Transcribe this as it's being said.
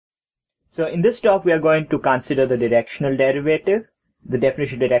So in this talk, we are going to consider the directional derivative, the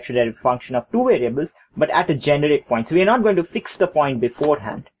definition of directional derivative function of two variables, but at a generic point. So we are not going to fix the point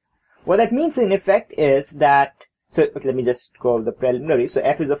beforehand. What that means in effect is that, so okay, let me just go over the preliminary. So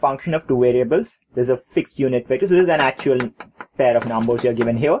f is a function of two variables. There's a fixed unit vector. So this is an actual pair of numbers here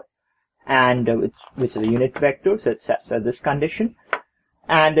given here, and which is a unit vector. So it satisfies this condition.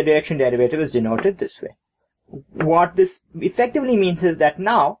 And the directional derivative is denoted this way. What this effectively means is that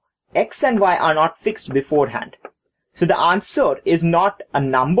now x and y are not fixed beforehand. So the answer is not a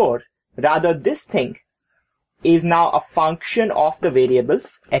number, rather this thing is now a function of the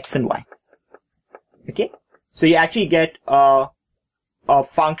variables x and y. Okay? So you actually get a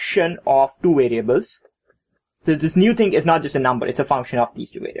function of two variables. So this new thing is not just a number, it's a function of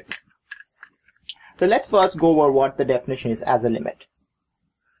these two variables. So let's first go over what the definition is as a limit.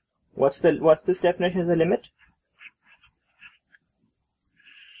 What's this definition as a limit?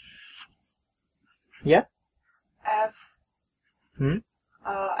 Yeah? F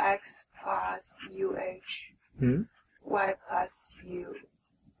x plus UH y plus U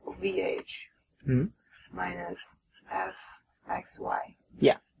VH minus F xy.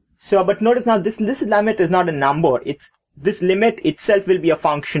 Yeah. So, but notice now this limit is not a number. This limit itself will be a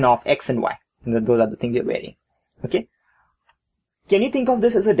function of x and y. And those are the things you're varying. Okay? Can you think of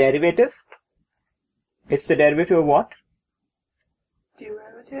this as a derivative? It's the derivative of what?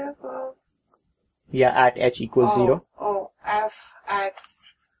 Derivative of? Yeah, at h equals 0. Oh, fx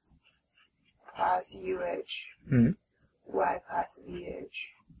plus UH y plus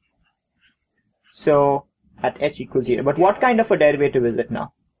VH. So, at h equals 0. But what kind of a derivative is it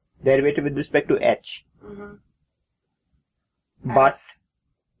now? Derivative with respect to h. But,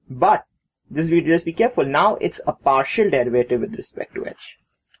 just be careful. Now it's a partial derivative with respect to h.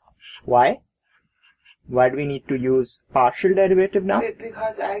 Why? Why do we need to use partial derivative now?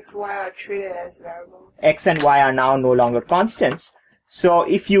 Because x, y are treated as variables. X and y are now no longer constants. So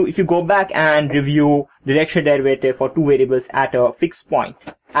if you go back and review directional derivative for two variables at a fixed point,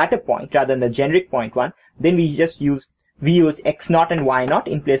 rather than the generic point one, then we use x naught and y naught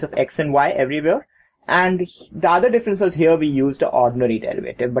in place of x and y everywhere. And the other difference was here we used the ordinary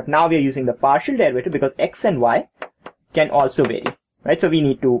derivative, but now we are using the partial derivative because x and y can also vary, right? So we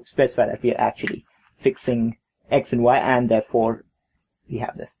need to specify that we are actually fixing x and y, and therefore we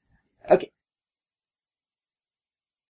have this. Okay,